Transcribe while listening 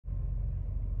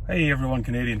Hey everyone,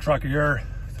 Canadian Trucker here.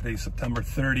 Today's September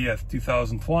 30th,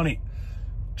 2020.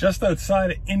 Just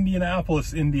outside of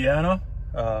Indianapolis, Indiana.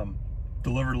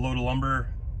 Delivered a load of lumber.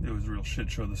 It was a real shit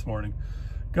show this morning.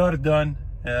 Got it done,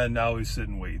 and now we sit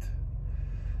and wait.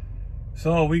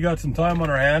 So we got some time on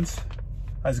our hands.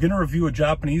 I was gonna review a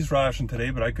Japanese ration today,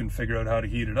 but I couldn't figure out how to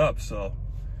heat it up, so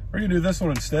we're gonna do this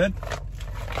one instead.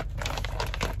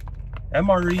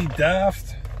 MRE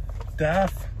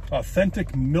Daff,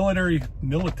 authentic military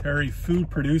food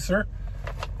producer.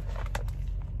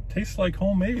 Tastes like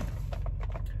homemade.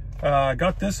 I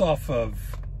got this off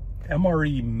of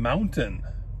MRE Mountain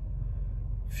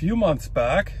a few months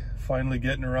back. Finally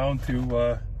getting around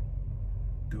to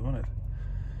doing it.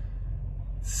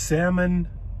 Salmon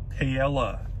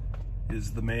Paella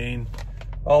is the main.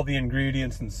 All the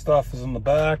ingredients and stuff is in the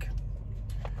back.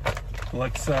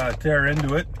 Let's tear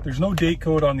into it. There's no date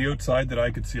code on the outside that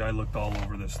I could see. I looked all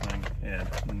over this thing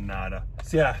and nada.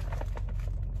 So yeah,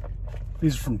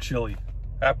 these are from Chile.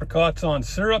 Apricots on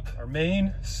syrup. Our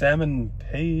main salmon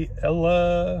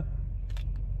paella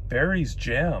berries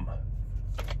jam.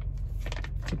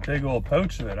 It's a big old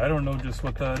pouch of it. I don't know just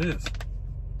what that is.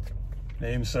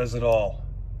 Name says it all.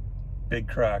 Big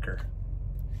cracker.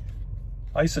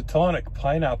 Isotonic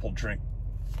pineapple drink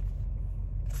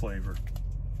flavor.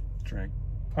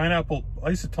 Pineapple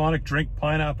isotonic drink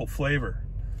pineapple flavor.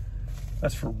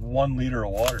 That's for 1 liter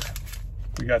of water.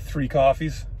 We got 3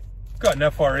 coffees. Got an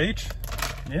FRH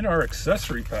in our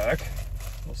accessory pack.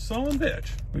 Well, son of a bitch.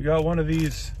 We got one of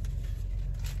these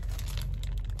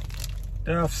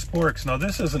Daff sporks. Now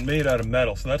this isn't made out of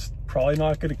metal, so that's probably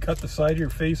not going to cut the side of your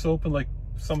face open like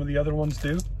some of the other ones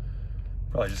do.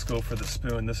 Probably just go for the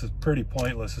spoon. This is pretty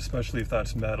pointless, especially if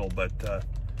that's metal, but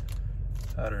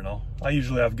I don't know. I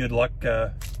usually have good luck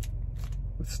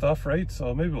with stuff, right?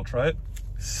 So maybe we'll try it.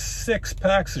 6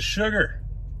 packs of sugar.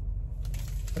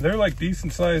 And they're like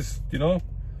decent size, you know,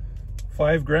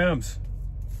 5 grams.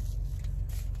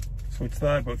 So what's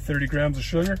that, about 30 grams of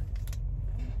sugar?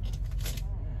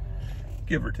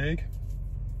 Give or take.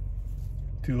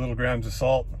 2 little grams of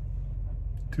salt.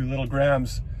 2 little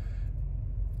grams.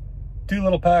 2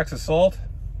 little packs of salt.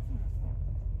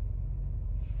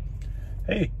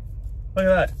 Hey. Look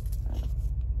at that,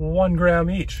 1 gram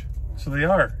each. So they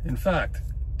are, in fact,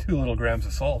 2 little grams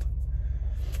of salt.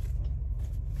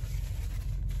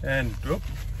 And,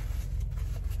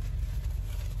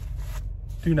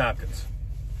 2 napkins.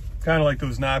 Kind of like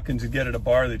those napkins you get at a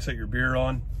bar they'd set your beer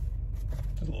on.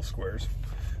 Those little squares.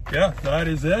 Yeah, that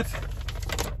is it.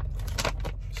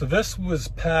 So this was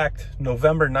packed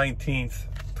November 19th,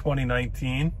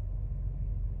 2019.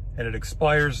 And it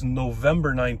expires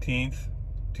November 19th,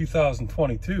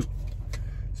 2022.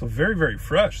 So very, very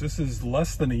fresh. This is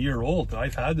less than a year old.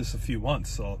 I've had this a few months,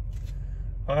 so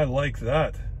I like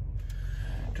that.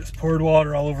 Just poured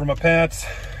water all over my pants.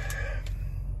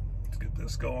 Let's get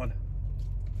this going.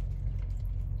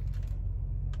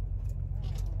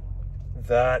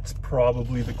 That's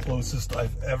probably the closest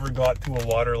I've ever got to a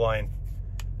water line.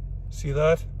 See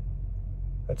that?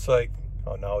 That's like,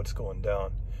 oh, now it's going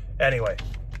down. Anyway,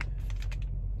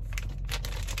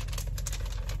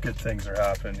 good things are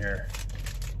happening here.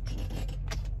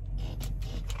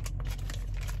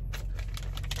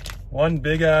 One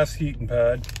big ass heating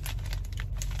pad.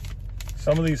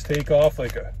 Some of these take off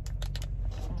like a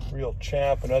real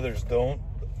champ and others don't.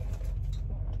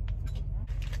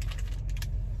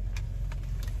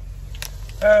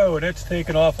 Oh, and it's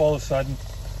taken off all of a sudden.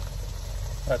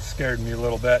 That scared me a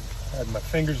little bit. I had my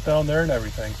fingers down there and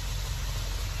everything.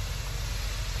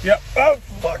 Yep. Oh,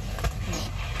 fuck.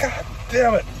 God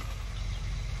damn it.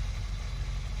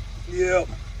 Yep.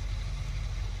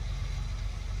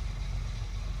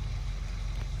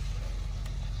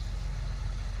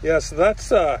 Yeah, so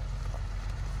that's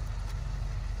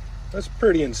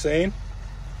pretty insane.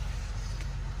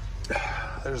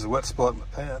 There's a wet spot in my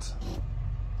pants.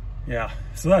 Yeah,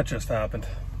 so that just happened.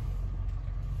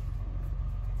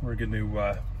 We're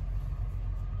gonna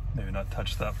maybe not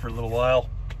touch that for a little while.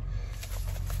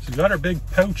 So we got our big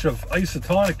pouch of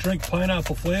isotonic drink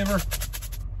pineapple flavor.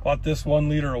 Bought this 1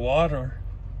 liter of water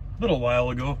a little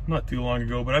while ago, not too long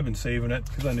ago, but I've been saving it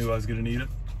because I knew I was gonna need it.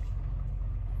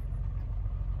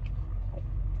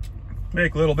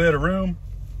 Make a little bit of room.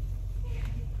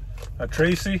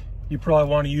 Tracy, you probably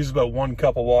want to use about 1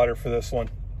 cup of water for this one.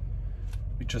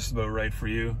 Be just about right for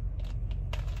you.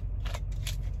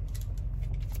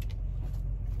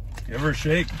 Give her a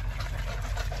shake.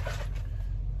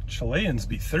 Chileans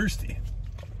be thirsty.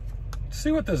 Let's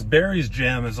see what this berries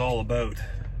jam is all about.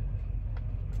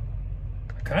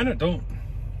 I kind of don't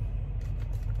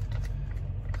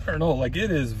don't know, like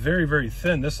it is very, very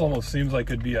thin. This almost seems like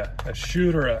it'd be a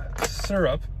shoot or a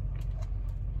syrup.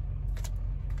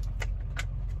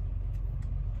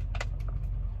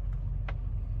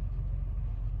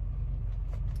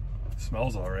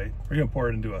 Smells all right. We're gonna pour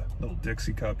it into a little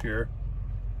Dixie cup here.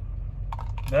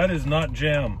 That is not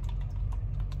jam.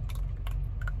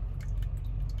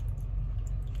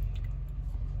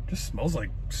 Just smells like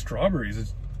strawberries.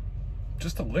 It's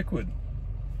just a liquid.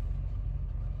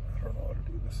 I don't know how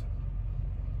to do this.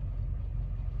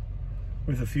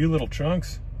 With a few little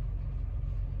chunks.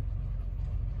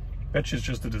 Bet you it's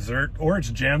just a dessert, or it's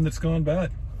jam that's gone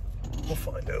bad. We'll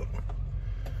find out.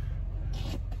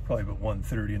 Probably about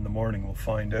 1:30 in the morning, we'll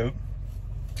find out.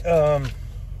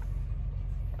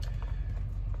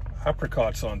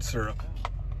 Apricots on syrup.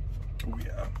 Oh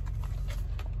yeah.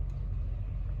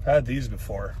 Had these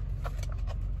before.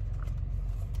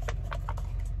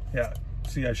 Yeah,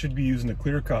 see, I should be using a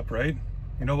clear cup, right?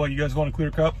 You know what, you guys want a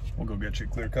clear cup? We'll go get you a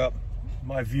clear cup.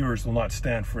 My viewers will not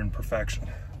stand for imperfection.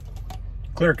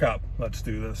 Clear cup, let's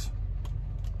do this.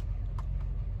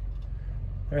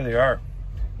 There they are.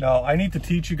 Now, I need to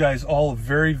teach you guys all a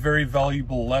very, very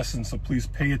valuable lesson, so please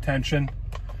pay attention.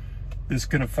 This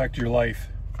can affect your life,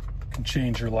 can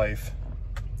change your life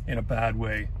in a bad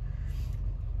way.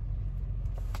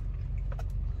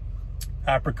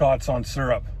 Apricots on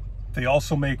syrup. They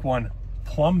also make one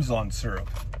plums on syrup.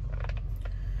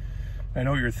 I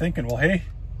know you're thinking, well, hey,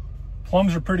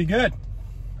 plums are pretty good.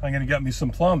 I'm gonna get me some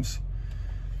plums.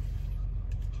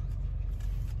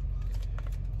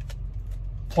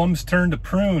 Plums turn to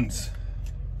prunes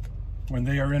when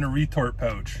they are in a retort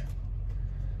pouch.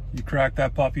 You crack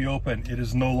that puppy open, it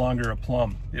is no longer a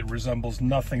plum. It resembles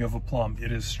nothing of a plum. It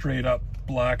is straight up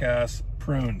black ass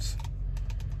prunes.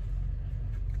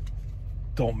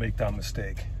 Don't make that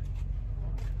mistake.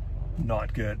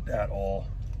 Not good at all.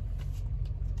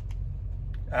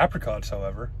 Apricots,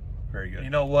 however, very good. You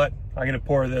know what? I'm gonna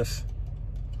pour this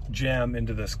jam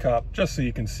into this cup just so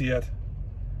you can see it.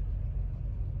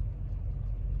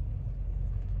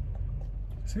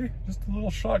 See, just a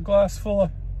little shot glass full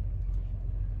of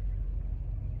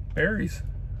berries.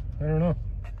 I don't know.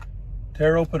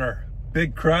 Tear open our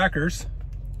big crackers.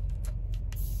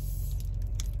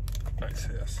 Nice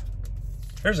hiss.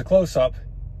 There's a close-up.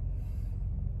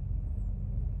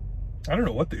 I don't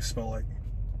know what they smell like.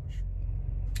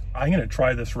 I'm gonna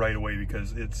try this right away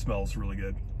because it smells really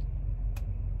good.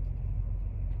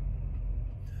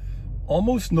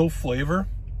 Almost no flavor.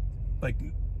 Like,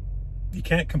 you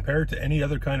can't compare it to any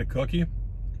other kind of cookie.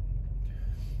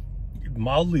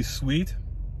 Mildly sweet.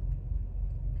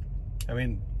 I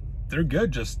mean, they're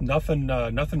good, just nothing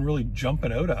really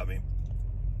jumping out at me.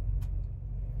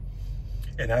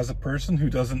 And as a person who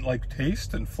doesn't like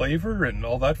taste and flavor and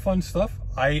all that fun stuff,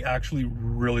 I actually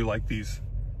really like these.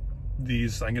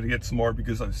 I'm gonna get some more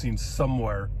because I've seen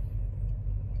somewhere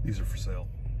these are for sale.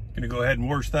 Gonna go ahead and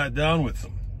wash that down with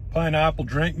some pineapple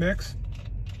drink mix.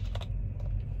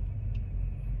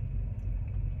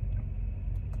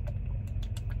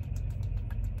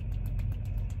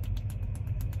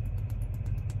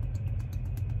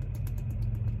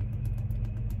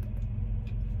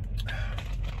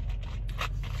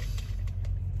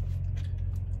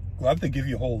 Glad they give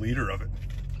you a whole liter of it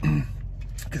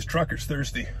because trucker's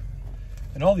thirsty.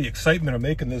 And all the excitement of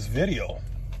making this video,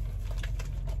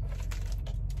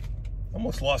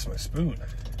 almost lost my spoon.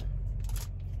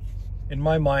 In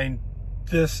my mind,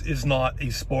 this is not a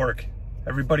spork.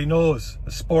 Everybody knows a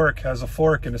spork has a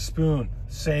fork and a spoon,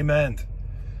 same end.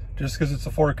 Just because it's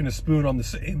a fork and a spoon on the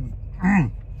same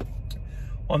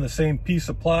on the same piece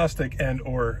of plastic and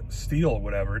or steel or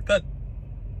whatever, that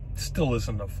still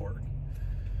isn't a fork.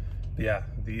 But yeah,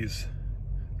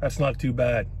 that's not too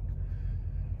bad.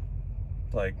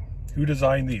 Like, who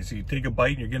designed these? You take a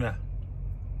bite and you're gonna,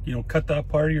 cut that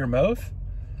part of your mouth?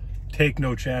 Take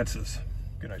no chances.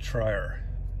 Gonna try our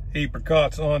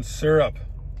apricots on syrup.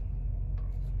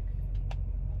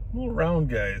 Little round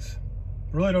guys.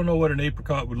 Really don't know what an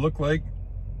apricot would look like.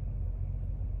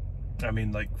 I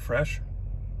mean, like fresh.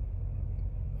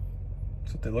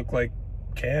 That's what they look like,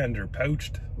 canned or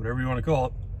pouched, whatever you want to call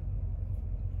it.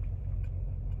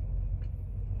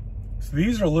 So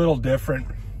these are a little different.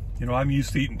 I'm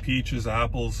used to eating peaches,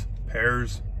 apples,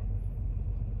 pears.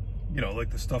 Like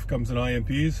the stuff comes in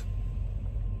IMPs.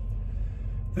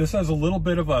 This has a little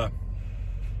bit of a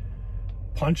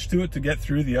punch to it to get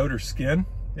through the outer skin,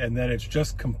 and then it's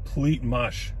just complete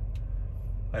mush.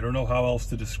 I don't know how else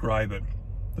to describe it.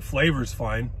 The flavor's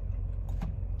fine.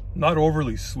 Not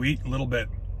overly sweet, a little bit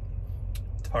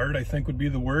tart, I think would be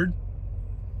the word.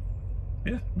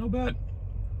 Yeah, no bad.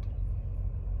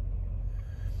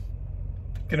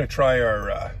 Gonna try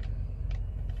our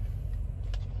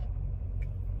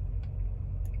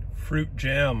fruit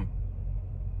jam,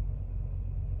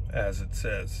 as it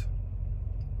says.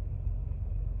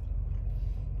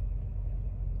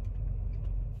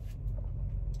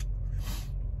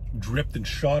 Dripped and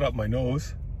shot up my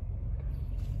nose.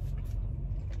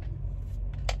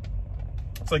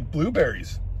 It's like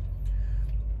blueberries.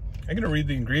 I'm gonna read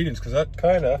the ingredients because that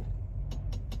kind of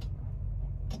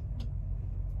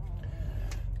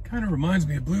reminds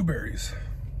me of blueberries.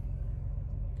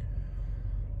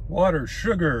 Water,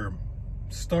 sugar,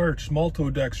 starch,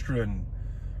 maltodextrin,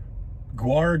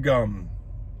 guar gum,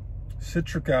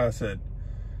 citric acid.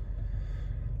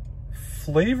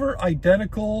 Flavor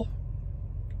identical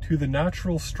to the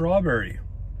natural strawberry.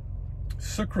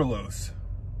 Sucralose.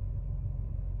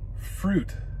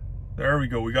 Fruit. There we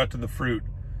go, we got to the fruit.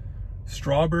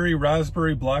 Strawberry,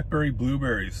 raspberry, blackberry,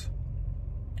 blueberries.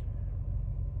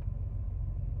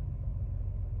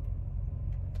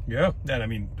 Yeah, and I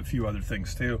mean a few other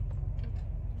things too.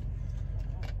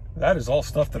 That is all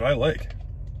stuff that I like.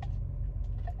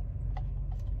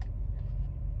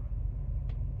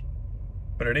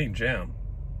 But it ain't jam.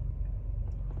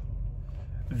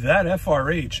 That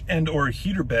FRH and or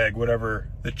heater bag, whatever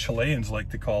the Chileans like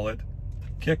to call it,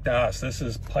 kicked ass. This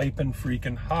is piping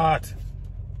freaking hot.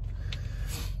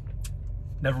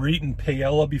 Never eaten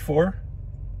paella before.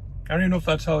 I don't even know if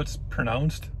that's how it's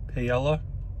pronounced. Paella.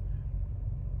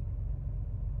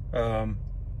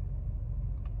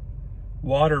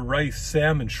 Water, rice,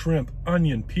 salmon, shrimp,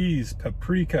 onion, peas,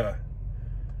 paprika,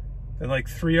 and like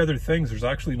 3 other things. There's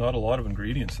actually not a lot of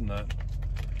ingredients in that.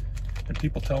 And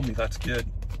people tell me that's good.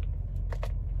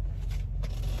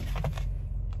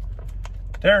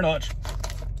 Dare notch.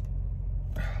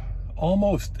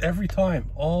 Almost every time,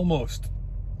 almost.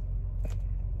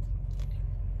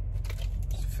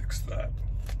 Let's fix that.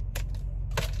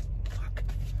 Fuck.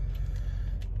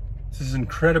 This is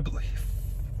incredibly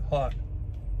hot.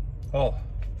 Oh.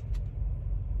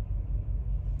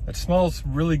 It smells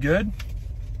really good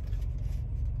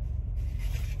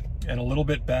and a little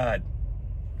bit bad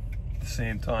at the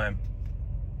same time.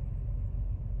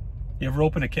 You ever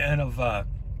open a can of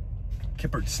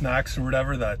Kippered Snacks or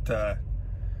whatever,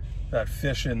 that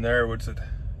fish in there, what's it?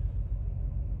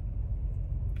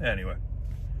 Anyway,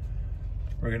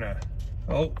 we're gonna,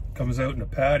 oh, comes out in a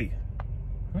patty.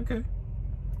 Okay.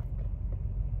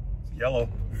 It's yellow,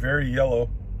 very yellow.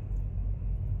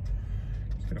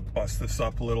 Just gonna bust this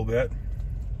up a little bit.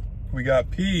 We got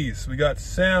peas, we got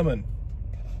salmon,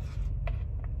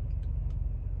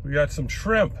 we got some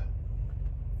shrimp.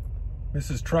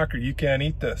 Mrs. Trucker, you can't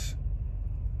eat this.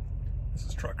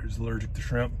 Mrs. Trucker's allergic to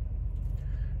shrimp.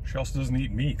 She also doesn't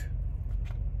eat meat.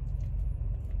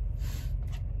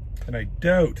 And I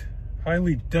doubt,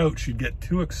 highly doubt she'd get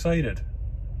too excited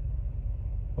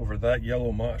over that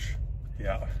yellow mush.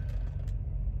 Yeah.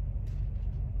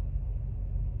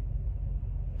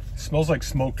 Smells like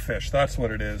smoked fish, that's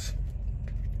what it is.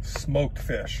 Smoked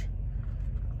fish.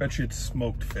 Bet you it's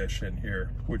smoked fish in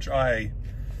here, which I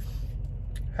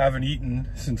haven't eaten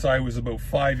since I was about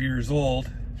 5 years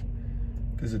old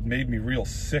because it made me real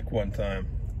sick one time.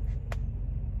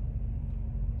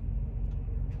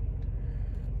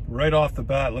 Right off the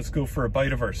bat, let's go for a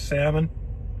bite of our salmon.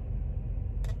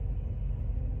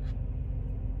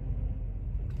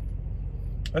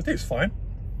 That tastes fine.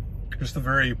 Just a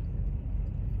very,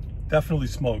 definitely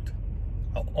smoked.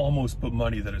 I'll almost put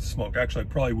money that it's smoked. Actually, I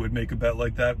probably would make a bet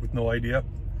like that with no idea.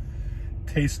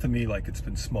 Tastes to me like it's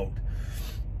been smoked.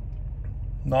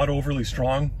 Not overly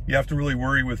strong. You have to really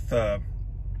worry with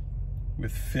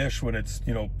fish when it's,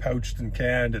 you know, pouched and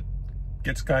canned. It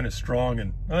gets kind of strong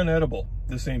and unedible.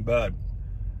 This ain't bad.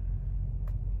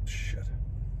 Shit.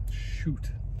 Shoot.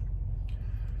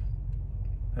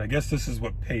 And I guess this is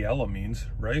what paella means,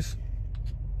 rice.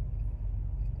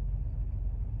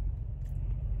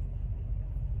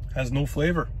 Has no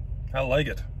flavor. I like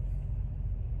it.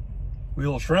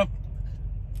 Wheel of shrimp.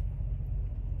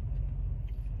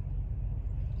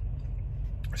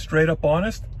 Straight up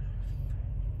honest,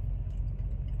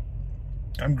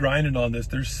 I'm grinding on this.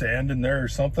 There's sand in there or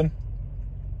something.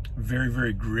 Very,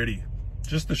 very gritty.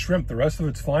 Just the shrimp. The rest of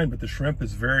it's fine, but the shrimp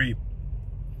is very,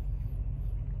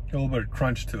 a little bit of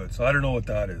crunch to it. So I don't know what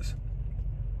that is.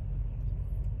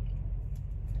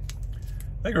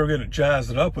 I think we're gonna jazz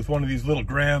it up with one of these little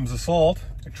grams of salt.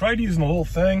 I tried using the whole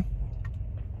thing.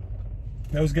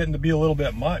 That was getting to be a little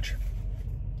bit much.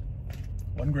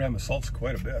 1 gram of salt's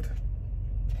quite a bit.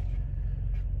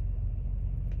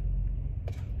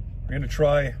 We're gonna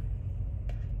try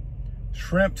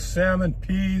shrimp, salmon,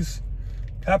 peas,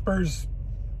 peppers,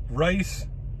 rice.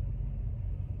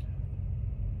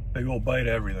 Big old bite of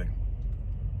everything.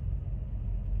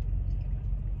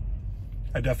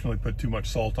 I definitely put too much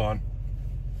salt on,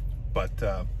 but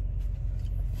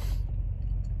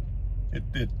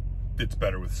it's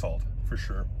better with salt for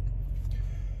sure.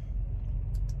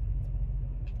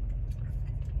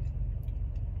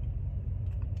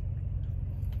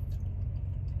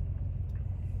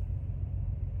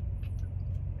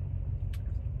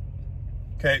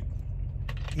 Okay,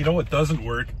 you know what doesn't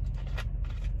work?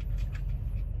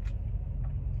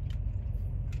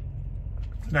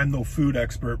 And I'm no food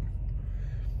expert,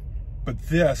 but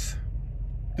this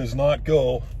does not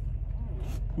go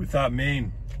with that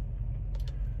main.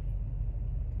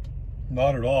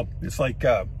 Not at all. It's like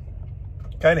kind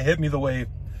of hit me the way,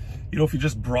 you know, if you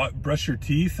just brush your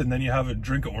teeth and then you have a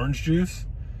drink of orange juice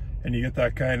and you get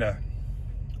that kind of,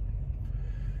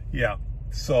 yeah.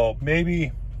 So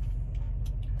maybe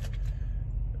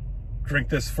drink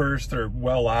this first or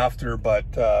well after, but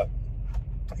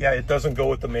yeah, it doesn't go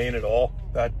with the main at all.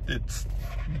 That it's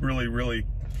really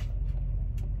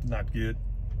not good.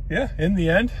 Yeah, in the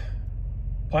end,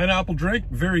 pineapple drink,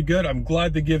 very good. I'm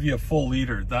glad they give you a full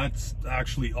liter. That's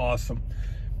actually awesome.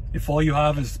 If all you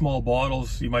have is small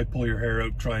bottles, you might pull your hair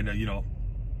out trying to, you know,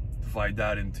 divide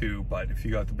that in two. But if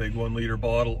you got the big 1 liter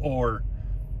bottle or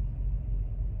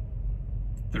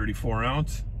 34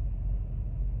 ounce,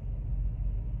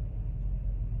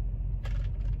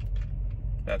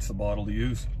 that's the bottle to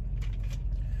use.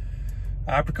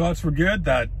 Apricots were good.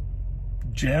 That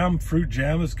jam, fruit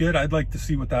jam is good. I'd like to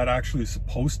see what that actually is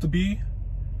supposed to be.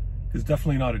 It's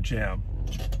definitely not a jam.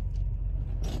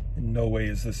 In no way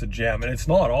is this a jam. And it's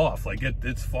not off. Like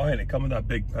it's fine. It comes in that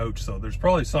big pouch. So there's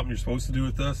probably something you're supposed to do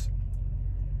with this.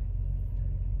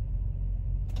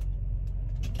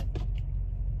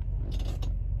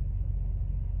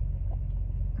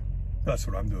 That's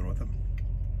what I'm doing with them.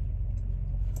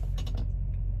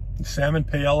 Salmon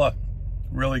paella,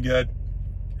 really good.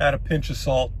 Add a pinch of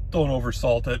salt, don't over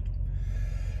salt it.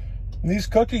 And these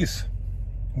cookies,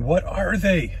 what are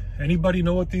they? Anybody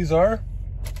know what these are?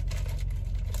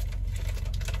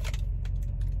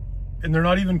 And they're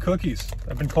not even cookies.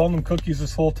 I've been calling them cookies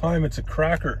this whole time. It's a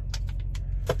cracker.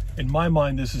 In my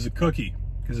mind, this is a cookie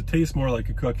because it tastes more like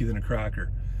a cookie than a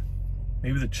cracker.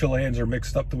 Maybe the Chileans are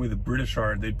mixed up the way the British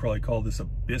are and they'd probably call this a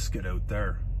biscuit out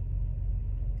there.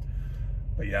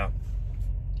 But yeah,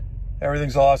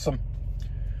 everything's awesome.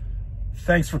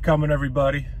 Thanks for coming,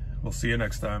 everybody. We'll see you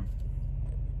next time.